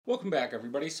Welcome back,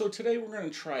 everybody. So today we're going to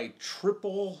try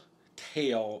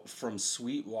TripleTail from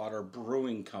SweetWater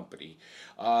Brewing Company.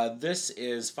 This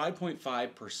is 5.5%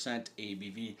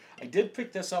 ABV. I did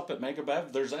pick this up at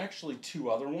MegaBev. There's actually two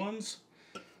other ones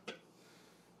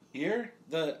here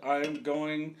that I'm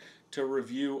going to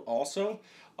review also.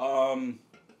 I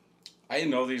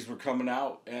didn't know these were coming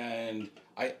out, and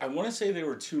I want to say they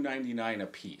were $2.99 a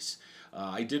piece.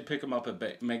 I did pick them up at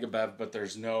MegaBev, but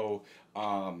there's no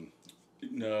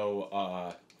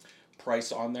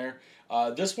price on there.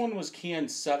 This one was canned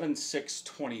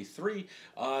 7/6/23,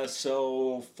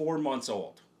 so 4 months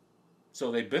old.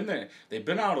 So they've been there. They've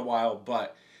been out a while,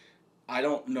 but I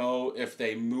don't know if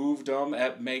they moved them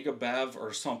at MegaBev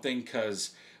or something,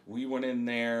 because we went in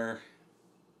there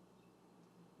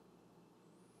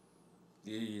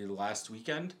the last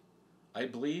weekend, I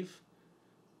believe.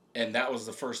 And that was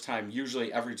the first time.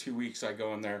 Usually every 2 weeks I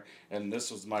go in there, and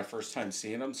this was my first time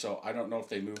seeing them, so I don't know if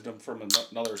they moved them from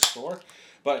another store.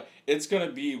 But it's going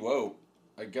to be, whoa,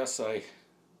 I guess I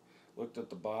looked at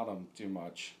the bottom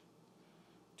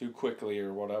too quickly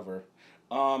or whatever.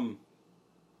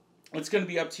 It's going to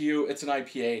be up to you. It's an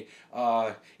IPA.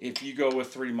 If you go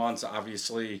with 3 months,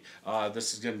 obviously,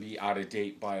 this is going to be out of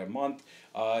date by a month.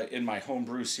 In my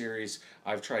homebrew series,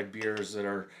 I've tried beers that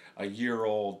are a year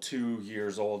old, 2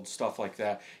 years old, stuff like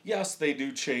that. Yes, they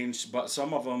do change, but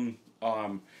some of them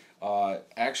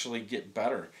actually get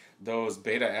better. Those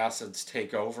beta acids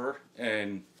take over,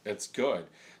 and it's good.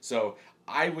 So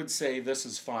I would say this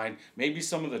is fine. Maybe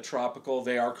some of the tropical,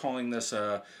 they are calling this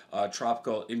a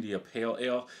tropical India Pale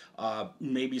Ale.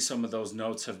 Maybe some of those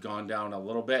notes have gone down a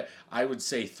little bit. I would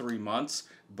say 3 months,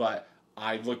 but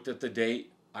I looked at the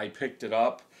date, I picked it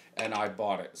up, and I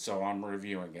bought it, so I'm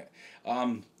reviewing it.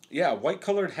 Yeah, white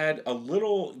colored head, a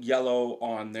little yellow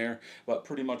on there, but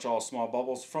pretty much all small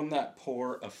bubbles. From that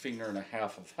pour, a finger and a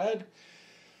half of head.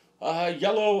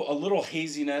 Yellow, a little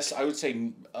haziness. I would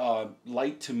say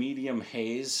light to medium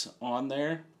haze on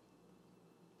there.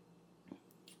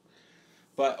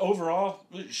 But overall,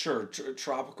 sure,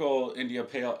 tropical India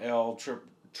Pale Ale,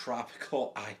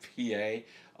 tropical IPA.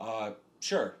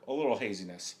 Sure, a little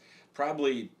haziness.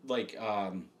 Probably like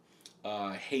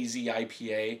hazy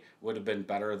IPA would have been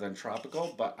better than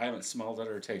tropical, but I haven't smelled it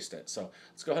or tasted it. So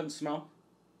let's go ahead and smell.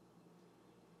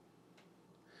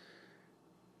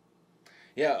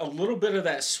 Yeah, a little bit of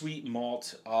that sweet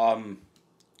malt.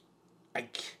 I,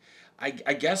 I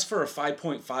guess for a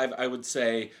 5.5, I would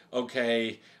say,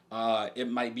 okay, it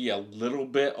might be a little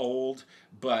bit old,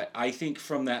 but I think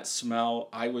from that smell,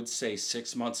 I would say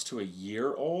 6 months to a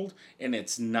year old, and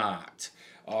it's not.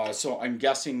 So I'm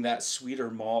guessing that sweeter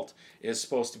malt is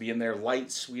supposed to be in there, light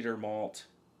sweeter malt.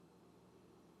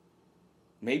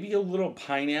 Maybe a little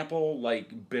pineapple,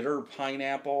 like bitter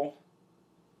pineapple.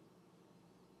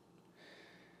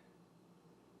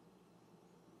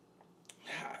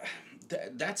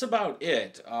 That's about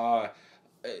it. I'm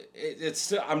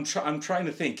trying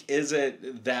to think. Is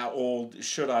it that old?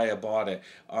 Should I have bought it?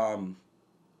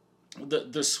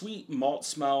 The sweet malt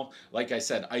smell, like I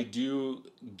said, I do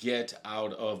get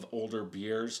out of older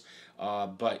beers,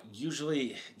 but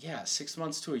usually, yeah, 6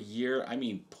 months to a year. I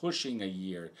mean, pushing a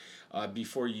year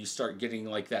before you start getting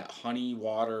like that honey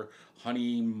water,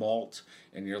 honey malt,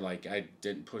 and you're like, I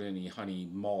didn't put any honey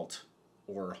malt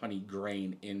or honey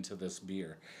grain into this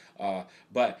beer.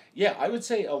 But yeah, I would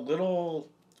say a little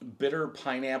bitter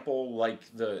pineapple, like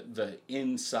the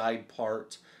inside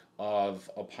part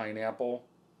of a pineapple.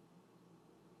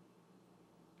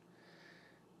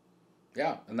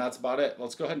 Yeah, and that's about it.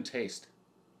 Let's go ahead and taste.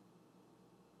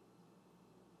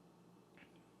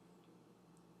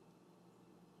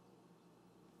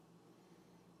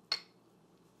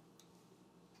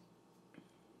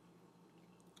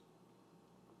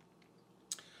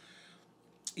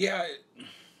 Yeah,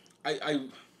 I I,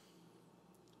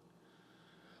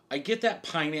 I get that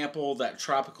pineapple, that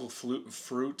tropical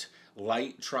fruit,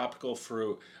 light tropical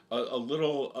fruit. A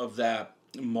little of that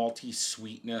malty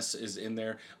sweetness is in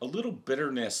there. A little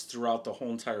bitterness throughout the whole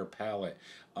entire palate.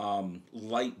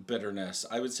 Light bitterness.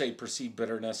 I would say perceived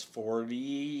bitterness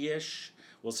 40-ish.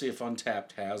 We'll see if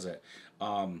Untapped has it.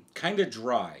 Kind of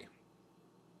dry.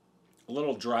 A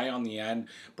little dry on the end,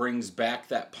 brings back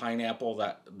that pineapple,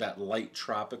 that light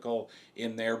tropical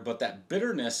in there, but that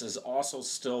bitterness is also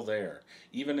still there,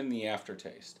 even in the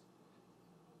aftertaste.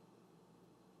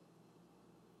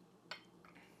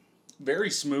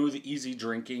 Very smooth, easy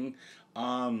drinking.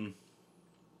 Um,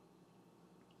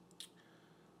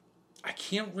 I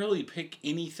can't really pick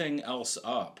anything else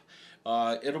up.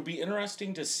 It'll be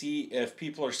interesting to see if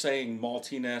people are saying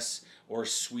maltiness or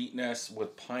sweetness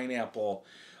with pineapple.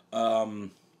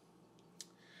 Um,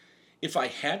 If I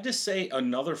had to say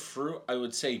another fruit, I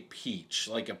would say peach,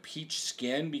 like a peach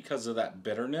skin because of that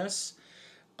bitterness.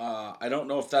 I don't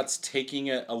know if that's taking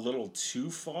it a little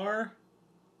too far.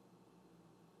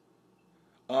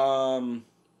 What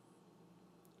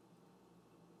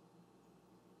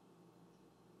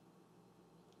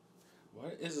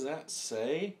does that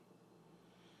say?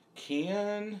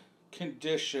 Can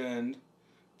conditioned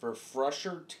for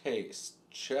fresher taste.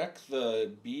 Check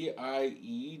the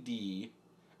BIED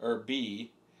or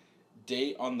B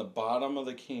date on the bottom of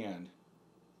the can.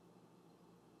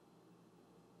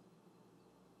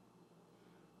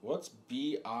 What's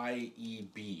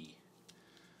BIEB?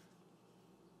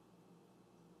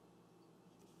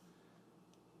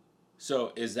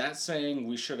 So is that saying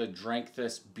we should have drank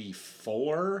this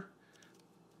before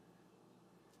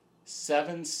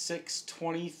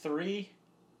 7/6/23?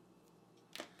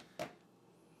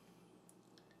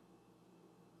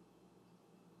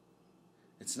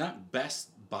 It's not Best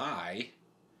Buy.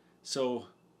 So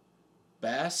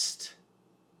best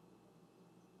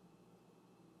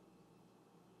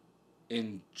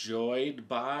enjoyed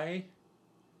by.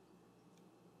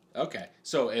 Okay,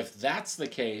 so if that's the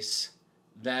case,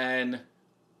 then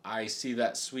I see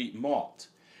that sweet malt.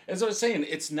 As I was saying,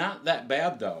 it's not that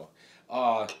bad though.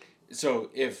 So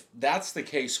if that's the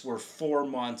case, we're 4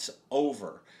 months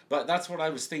over. But that's what I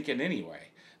was thinking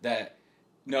anyway. That,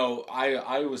 no,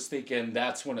 I was thinking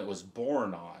that's when it was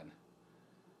born on.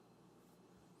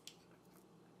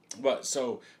 But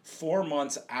so 4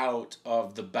 months out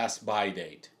of the Best Buy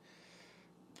date.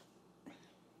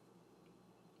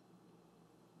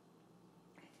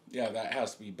 Yeah, that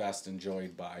has to be best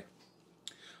enjoyed by.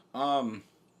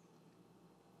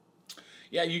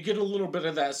 Yeah, you get a little bit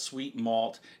of that sweet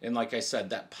malt, and like I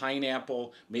said, that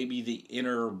pineapple, maybe the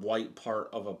inner white part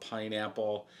of a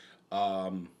pineapple,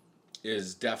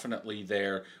 is definitely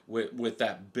there with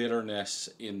that bitterness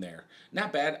in there.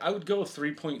 Not bad. I would go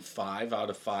 3.5 out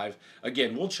of 5.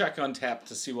 Again, we'll check Untappd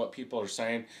to see what people are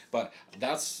saying, but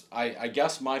that's, I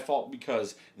guess, my fault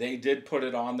because they did put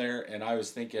it on there, and I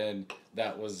was thinking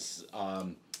that was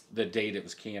the date it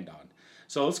was canned on.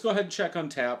 So let's go ahead and check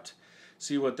Untappd.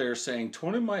 See what they're saying.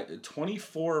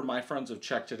 24 of my friends have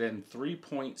checked it in.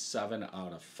 3.7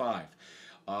 out of 5.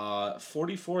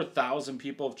 44,000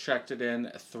 people have checked it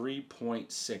in.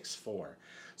 3.64.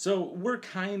 So we're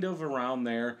kind of around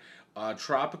there.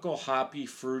 Tropical, hoppy,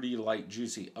 fruity, light,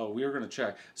 juicy. Oh, we were going to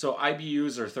check. So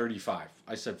IBUs are 35.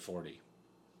 I said 40.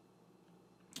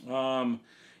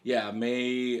 Yeah,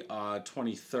 May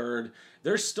 23rd.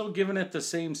 They're still giving it the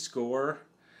same score.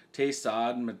 Taste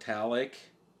odd and metallic.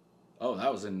 Oh,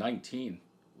 that was in 19.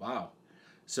 Wow.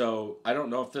 So I don't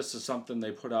know if this is something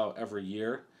they put out every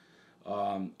year.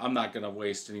 I'm not going to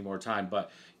waste any more time.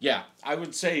 But yeah, I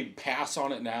would say pass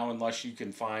on it now unless you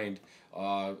can find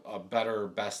a better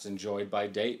best enjoyed by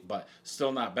date, but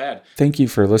still not bad. Thank you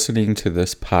for listening to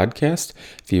this podcast.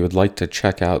 If you would like to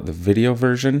check out the video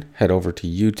version, head over to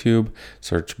YouTube,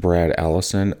 search Brad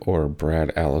Allison or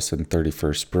Brad Allison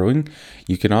 31st Brewing.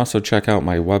 You can also check out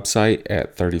my website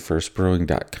at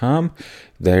 31stbrewing.com.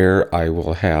 There I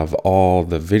will have all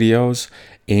the videos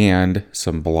and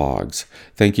some blogs.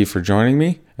 Thank you for joining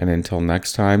me, and until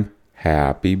next time,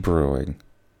 happy brewing.